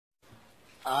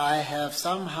I have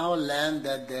somehow learned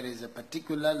that there is a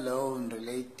particular loan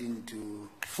relating to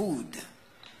food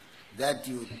that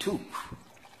you took.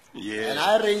 Yes. And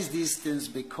I raise these things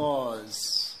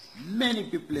because many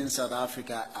people in South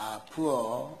Africa are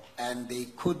poor and they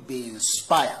could be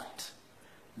inspired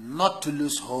not to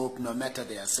lose hope no matter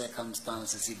their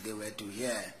circumstances if they were to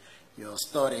hear your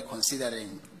story,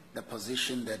 considering the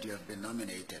position that you have been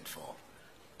nominated for.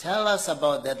 Tell us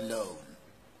about that loan.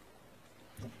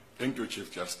 Thank you,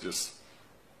 Chief Justice.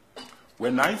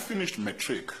 When I finished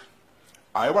matric,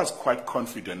 I was quite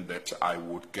confident that I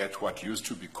would get what used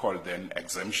to be called then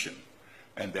exemption,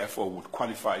 and therefore would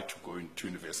qualify to go into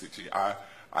university.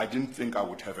 I didn't think I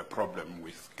would have a problem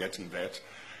with getting that,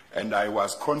 and I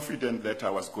was confident that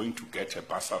I was going to get a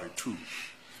bursary too.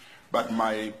 But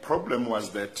my problem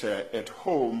was that at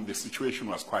home, the situation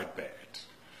was quite bad.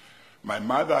 My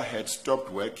mother had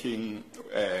stopped working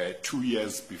 2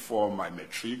 years before my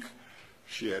matric.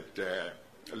 She had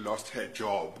lost her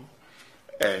job,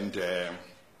 and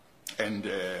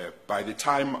by the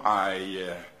time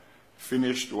I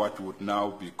finished what would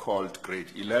now be called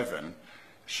grade 11,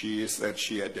 she said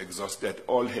she had exhausted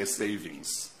all her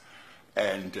savings.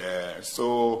 And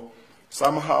so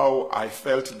somehow I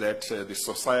felt that the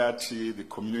society, the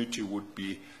community would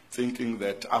be thinking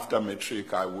that after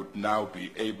matric I would now be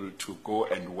able to go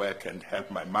and work and help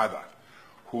my mother,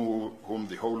 whom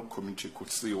the whole community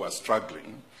could see was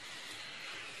struggling.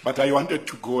 But I wanted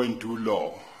to go and do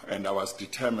law, and I was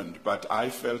determined, but I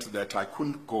felt that I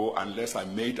couldn't go unless I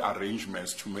made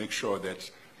arrangements to make sure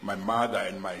that my mother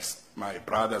and my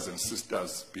brothers and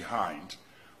sisters behind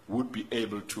would be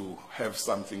able to have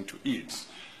something to eat.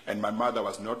 And my mother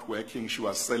was not working. She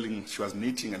was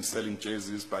knitting and selling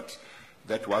jerseys, but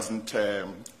that wasn't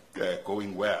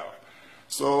going well.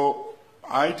 So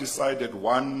I decided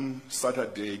one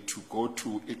Saturday to go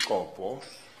to Ikopo,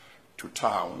 to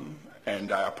town,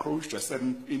 and I approached a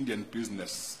certain Indian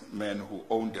businessman who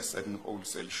owned a certain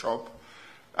wholesale shop.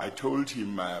 I told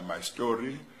him my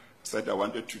story, said I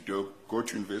wanted to go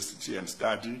to university and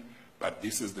study, but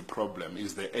this is the problem.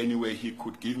 Is there any way he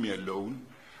could give me a loan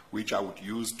which I would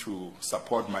use to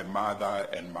support my mother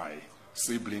and my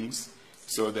siblings,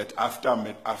 so that after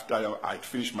I'd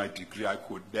finished my degree, I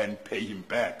could then pay him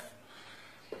back?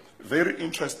 Very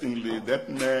interestingly, that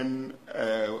man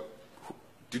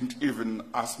didn't even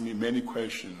ask me many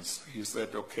questions. He said,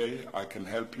 okay, I can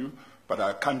help you, but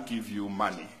I can't give you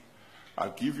money.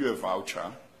 I'll give you a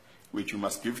voucher, which you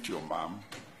must give to your mom.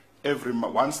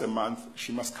 Once a month,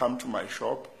 she must come to my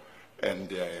shop,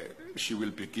 and she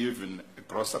will be given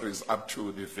groceries up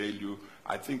to the value,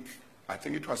 I think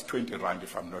it was 20 rand,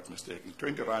 if I'm not mistaken,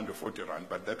 20 rand or 40 rand,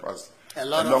 but that was a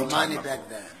lot long of money time back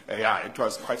ago. then. Yeah, it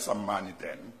was quite some money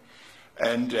then.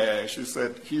 And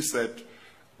he said,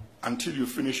 until you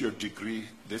finish your degree,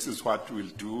 this is what we'll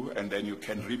do, and then you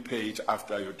can repay it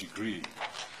after your degree.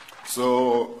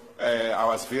 So I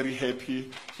was very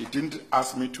happy. He didn't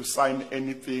ask me to sign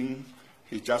anything.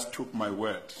 He just took my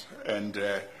word. And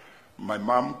my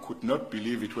mom could not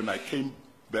believe it when I came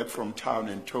back from town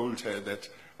and told her that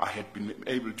I had been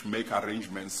able to make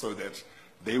arrangements so that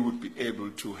they would be able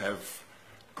to have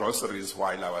groceries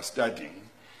while I was studying.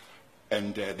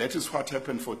 And that is what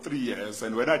happened for 3 years.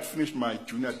 And when I'd finished my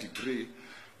junior degree,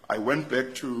 I went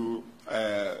back to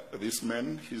this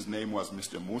man. His name was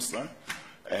Mr. Musa,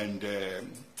 and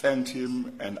thanked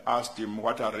him and asked him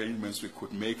what arrangements we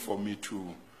could make for me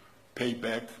to pay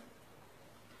back.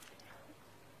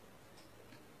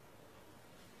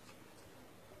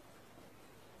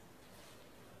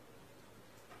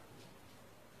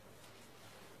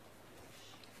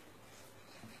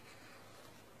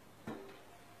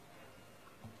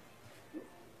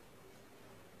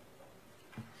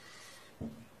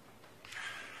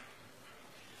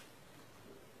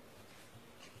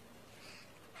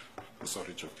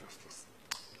 Sorry, Chief Justice.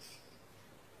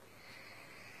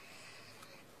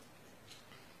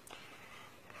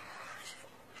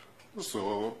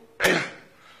 So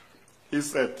he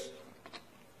said,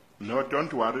 no,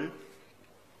 don't worry.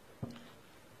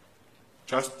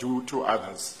 Just do to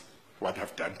others what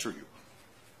I've done to you.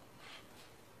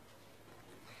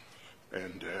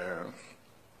 And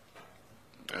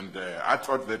I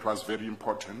thought that was very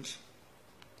important.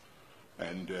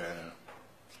 And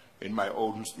in my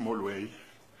own small way,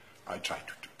 I tried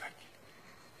to do that.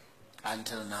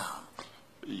 Until now.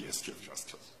 Yes, Chief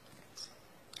Justice.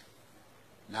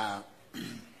 Now,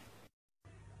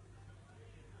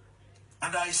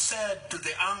 and I said to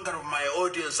the anger of my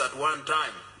audience at one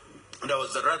time, and I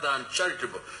was rather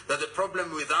uncharitable, that the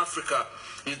problem with Africa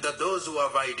is that those who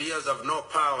have ideas have no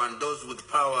power, and those with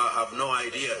power have no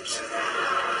ideas.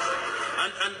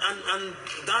 And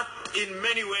that in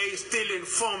many ways still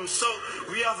informs. So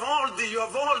you have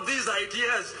all these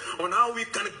ideas on how we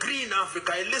can green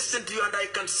Africa. I listen to you and I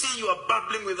can see you are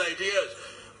bubbling with ideas,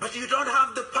 but you don't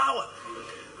have the power.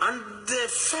 And the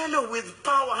fellow with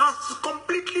power has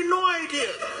completely no idea.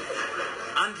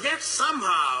 And yet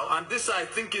somehow, and this I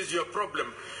think is your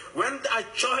problem, when the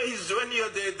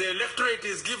electorate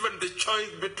is given the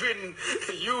choice between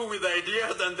you with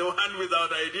ideas and the one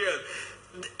without ideas,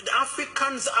 the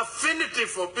Africans' affinity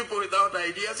for people without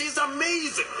ideas is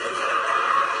amazing.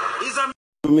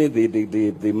 To me,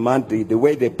 the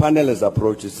way the panelists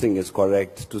approach this thing is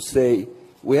correct, to say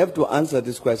we have to answer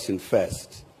this question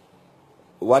first.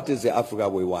 What is the Africa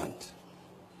we want?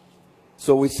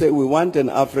 So we say we want an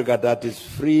Africa that is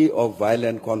free of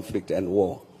violent conflict and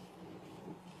war.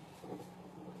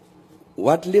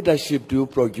 What leadership do you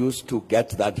produce to get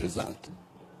that result?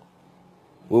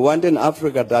 We want an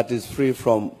Africa that is free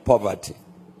from poverty.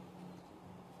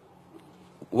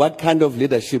 What kind of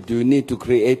leadership do you need to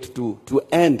create to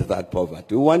end that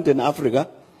poverty? We want an Africa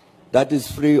that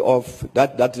is free of,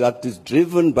 that is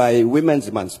driven by women's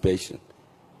emancipation.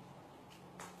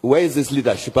 Where is this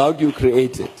leadership? How do you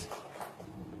create it?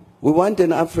 We want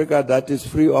an Africa that is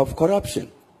free of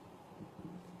corruption.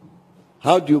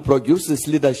 How do you produce this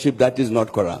leadership that is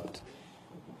not corrupt?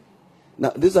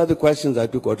 Now, these are the questions I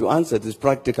took to answer, these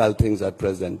practical things that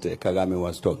President Kagame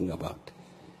was talking about.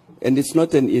 And it's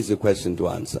not an easy question to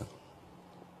answer.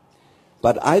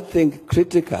 But I think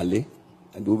critically,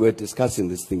 and we were discussing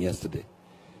this thing yesterday,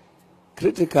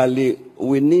 critically,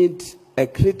 we need a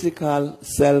critical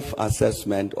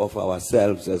self-assessment of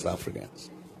ourselves as Africans.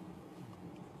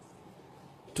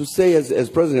 To say, as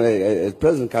President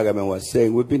Kagame was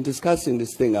saying, we've been discussing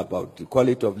this thing about the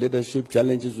quality of leadership,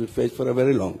 challenges we face for a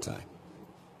very long time.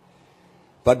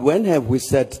 But when have we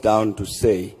sat down to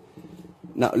say,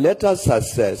 now let us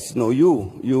assess, no,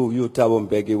 you Thabo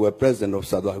Mbeki, were president of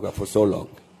South Africa for so long.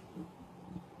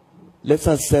 Let's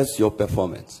assess your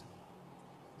performance.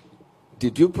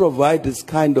 Did you provide this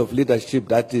kind of leadership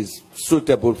that is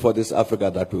suitable for this Africa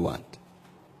that we want?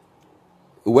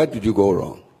 Where did you go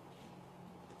wrong?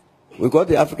 We got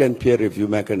the African peer review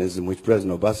mechanism, which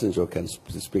President Obasanjo can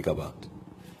speak about.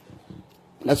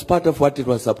 That's part of what it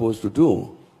was supposed to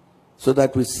do, so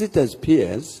that we sit as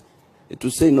peers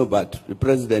to say, no, but the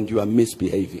President, you are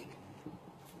misbehaving.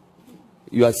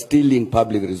 You are stealing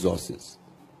public resources.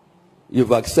 You've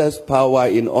accessed power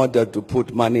in order to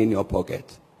put money in your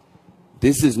pocket.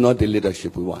 This is not the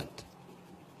leadership we want.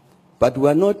 But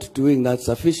we're not doing that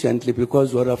sufficiently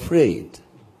because we're afraid.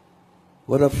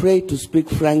 We're afraid to speak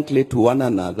frankly to one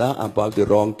another about the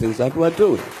wrong things that we're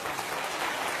doing.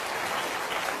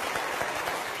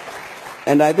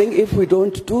 And I think if we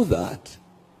don't do that,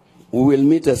 we will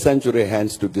meet a century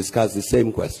hence to discuss the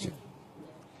same question.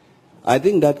 I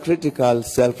think that critical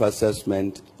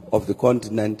self-assessment of the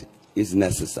continent is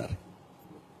necessary.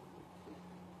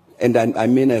 And I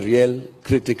mean a real,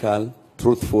 critical,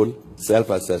 truthful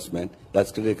self-assessment.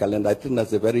 That's critical, and I think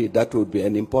that would be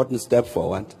an important step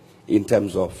forward in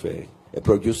terms of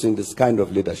producing this kind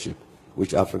of leadership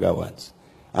which Africa wants.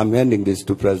 I'm handing this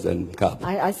to President Kab.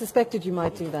 I suspected you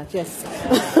might do that, yes.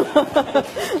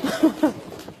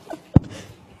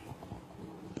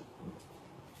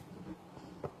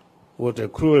 What a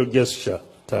cruel gesture,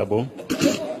 Thabo.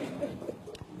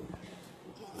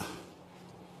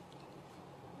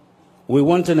 We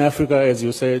want an Africa, as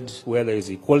you said, where there is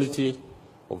equality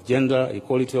of gender,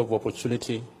 equality of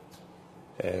opportunity,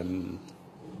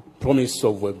 promise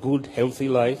of a good, healthy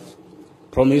life,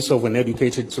 promise of an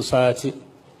educated society,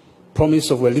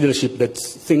 promise of a leadership that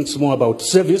thinks more about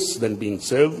service than being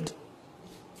served.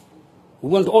 We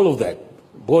want all of that,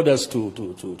 borders to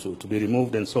be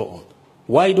removed and so on.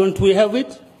 Why don't we have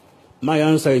it? My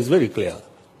answer is very clear.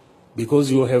 Because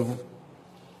you have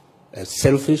a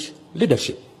selfish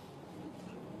leadership.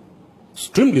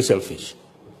 Extremely selfish.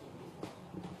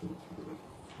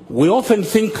 We often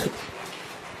think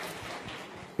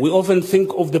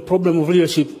of the problem of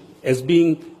leadership as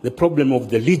being the problem of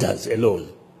the leaders alone.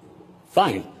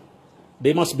 Fine.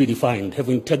 They must be defined, have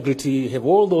integrity, have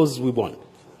all those we want.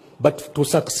 But to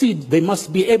succeed, they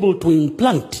must be able to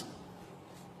implant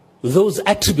those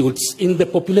attributes in the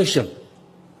population.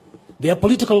 Their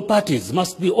political parties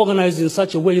must be organized in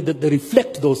such a way that they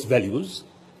reflect those values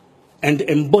and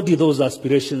embody those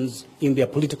aspirations in their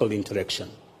political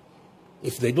interaction.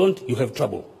 If they don't, you have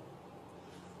trouble.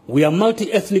 We are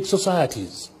multi-ethnic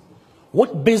societies.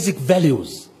 What basic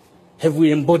values have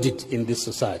we embodied in these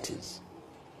societies?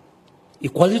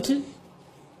 Equality?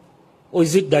 Or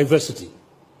is it diversity?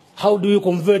 How do you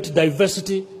convert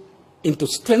diversity into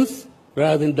strength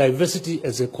rather than diversity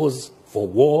as a cause for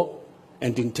war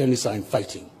and internecine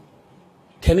fighting.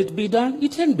 Can it be done?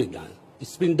 It can be done.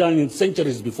 It's been done in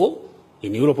centuries before,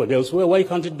 in Europe and elsewhere. Why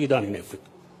can't it be done in Africa?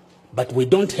 But we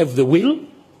don't have the will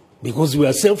because we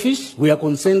are selfish. We are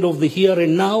concerned of the here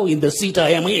and now in the seat I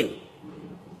am in.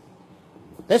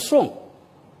 That's wrong.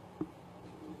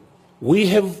 We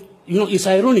have, it's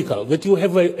ironical that you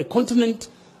have a continent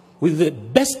with the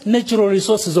best natural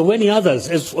resources of any others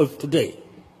as of today,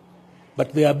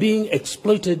 but they are being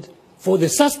exploited for the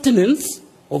sustenance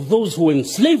of those who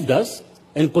enslaved us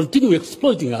and continue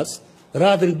exploiting us,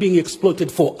 rather than being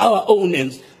exploited for our own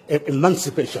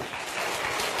emancipation.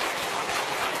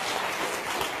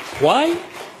 Why?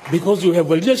 Because you have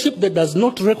a leadership that does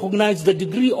not recognize the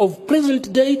degree of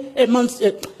present-day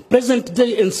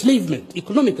enslavement,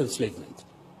 economic enslavement,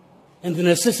 and the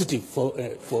necessity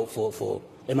for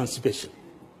emancipation.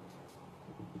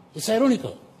 It's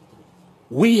ironical.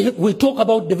 We talk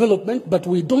about development, but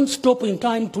we don't stop in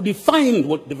time to define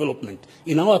what development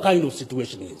in our kind of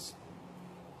situation is.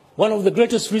 One of the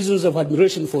greatest reasons of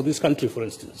admiration for this country, for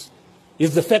instance,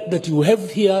 is the fact that you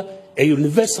have here a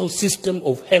universal system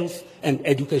of health and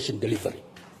education delivery.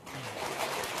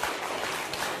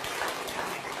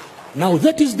 Now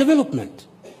that is development.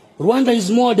 Rwanda is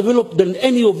more developed than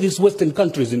any of these Western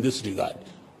countries in this regard,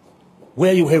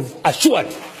 where you have assured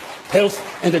health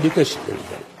and education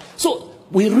delivery. So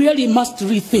we really must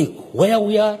rethink where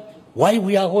we are, why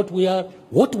we are,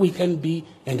 what we can be,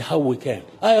 and how we can.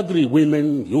 I agree,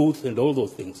 women, youth, and all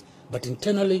those things. But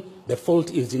internally, the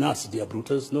fault is in us, dear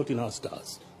Brutus, not in our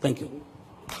stars. Thank you.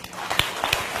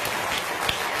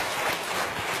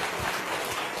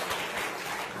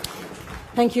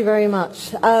 Thank you very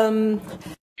much. You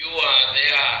are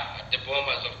there at the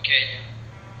borders of Kenya.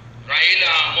 Raila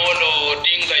Amolo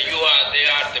Odinga, you are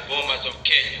there at the borders of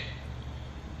Kenya.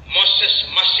 Moses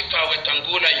Masika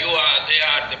Wetangula, you are there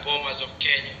at the borders of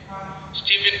Kenya.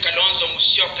 Stephen Kalonzo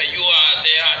Musyoka, you are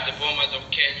there at the borders of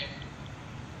Kenya.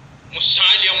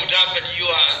 Musalia Mudavadi, you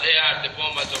are there at the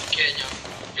borders of Kenya.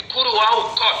 Ikuru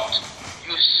Aukot,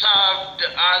 you served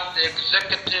as the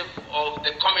executive of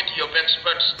the committee of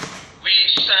experts. We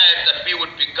said that we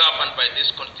would be governed by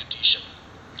this constitution.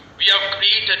 We have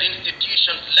created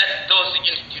institutions. Let those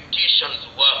institutions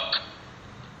work.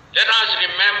 Let us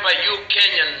remember, you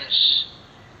Kenyans,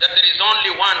 that there is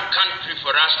only one country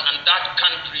for us, and that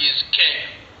country is Kenya.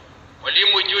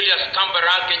 Mwalimu Julius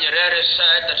Kambarage Nyerere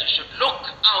said that you should look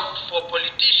out for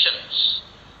politicians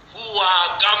who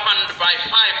are governed by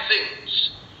 5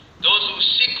 things. Those who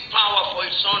seek power for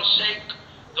its own sake,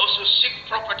 those who seek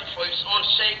property for its own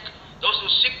sake, those who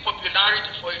seek popularity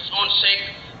for its own sake,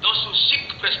 those who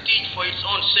seek prestige for its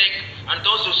own sake, and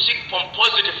those who seek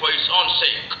pomposity for its own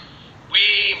sake.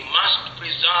 We must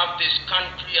preserve this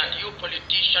country, and you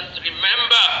politicians,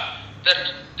 remember that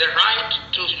the right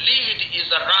to lead is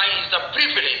a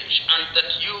privilege, and that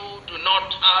you do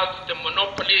not have the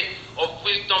monopoly of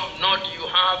wisdom, nor do you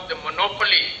have the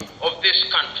monopoly of this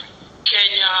country.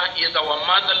 Kenya is our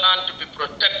motherland to be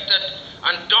protected,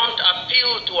 and don't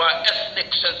appeal to our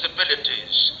ethnic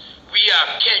sensibilities. We are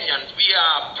Kenyans. We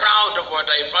are proud of our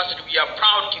diversity. We are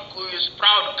proud Kikuyus,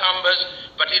 proud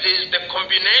Kambas, but it is the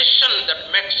combination that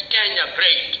makes Kenya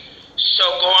great. So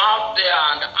go out there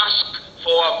and ask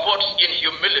for our votes in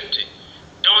humility.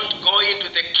 Don't go into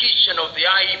the kitchen of the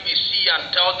IEBC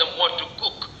and tell them what to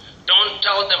cook. Don't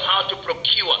tell them how to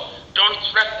procure. Don't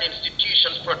threaten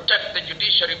institutions. Protect the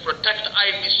judiciary, protect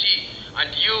IBC. And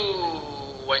you,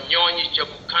 Wanyonyi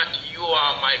Chebukati, you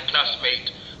are my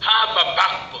classmate. Have a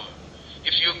backbone.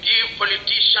 If you give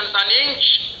politicians an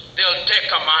inch, they'll take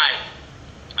a mile.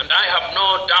 And I have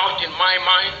no doubt in my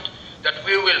mind that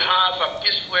we will have a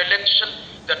peaceful election,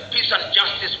 that peace and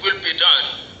justice will be done.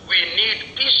 We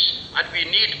need peace, and we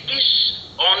need peace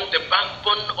on the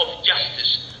backbone of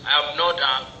justice. I have no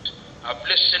doubt. I've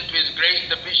listened to His Grace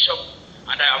the Bishop,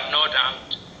 and I have no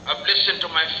doubt. I've listened to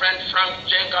my friend Frank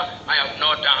Jenga, I have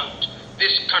no doubt.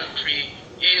 This country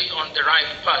is on the right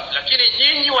path. Lakini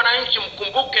nyinyi wananchi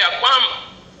mkumbuke ya kwamba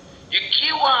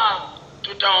ikiwa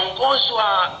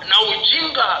tutaongozwa na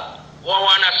ujinga wa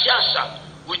wanasiasa,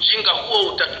 ujinga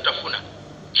huo utatutafuna.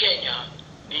 Kenya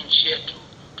ni nchi yetu,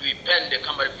 tuipende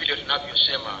kama vile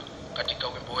tunavyosema katika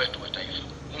wimbo wetu wa taifa.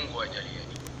 Mungu ajalie.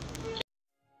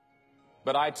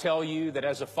 But I tell you that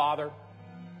as a father,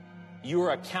 you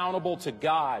are accountable to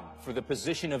God for the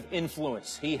position of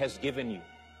influence He has given you.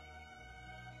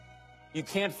 You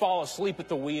can't fall asleep at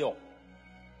the wheel,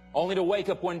 only to wake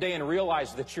up one day and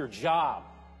realize that your job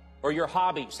or your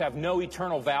hobbies have no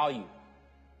eternal value,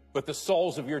 but the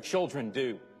souls of your children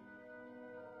do.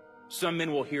 Some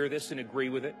men will hear this and agree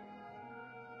with it.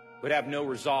 but have no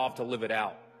resolve to live it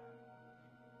out.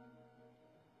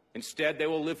 Instead, they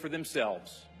will live for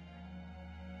themselves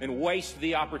and waste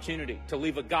the opportunity to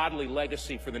leave a godly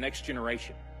legacy for the next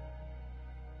generation.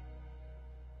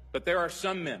 But there are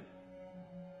some men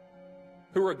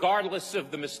who, regardless of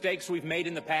the mistakes we've made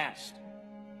in the past,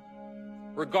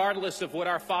 regardless of what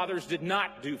our fathers did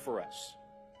not do for us,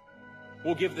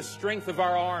 will give the strength of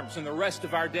our arms and the rest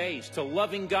of our days to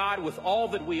loving God with all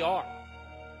that we are,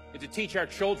 and to teach our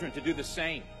children to do the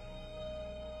same.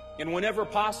 And whenever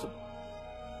possible,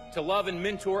 to love and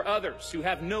mentor others who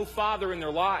have no father in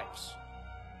their lives,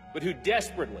 but who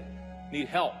desperately need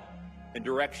help and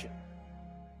direction.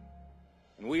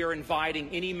 And we are inviting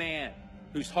any man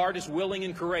whose heart is willing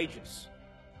and courageous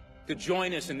to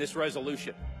join us in this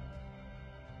resolution.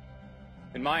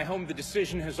 In my home, the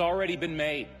decision has already been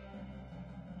made.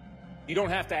 You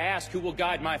don't have to ask who will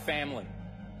guide my family,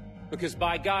 because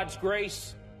by God's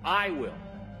grace, I will.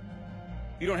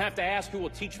 You don't have to ask who will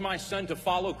teach my son to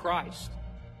follow Christ,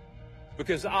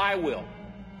 because I will.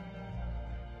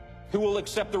 Who will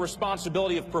accept the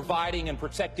responsibility of providing and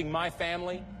protecting my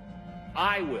family?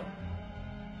 I will.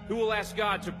 Who will ask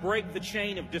God to break the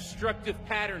chain of destructive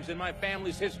patterns in my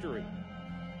family's history?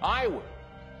 I will.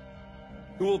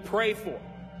 Who will pray for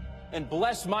and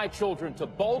bless my children to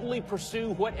boldly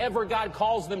pursue whatever God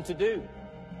calls them to do?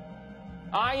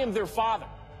 I am their father.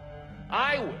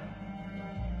 I will.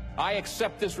 I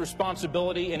accept this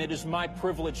responsibility, and it is my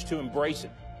privilege to embrace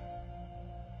it.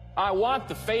 I want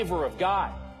the favor of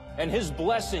God and His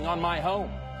blessing on my home.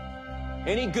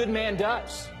 Any good man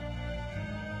does.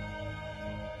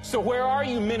 So where are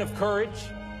you, men of courage?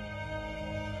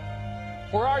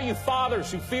 Where are you,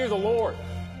 fathers who fear the Lord?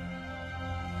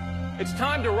 It's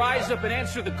time to rise up and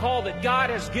answer the call that God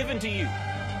has given to you,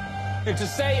 and to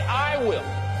say, I will.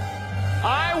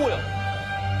 I will.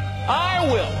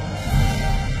 I will.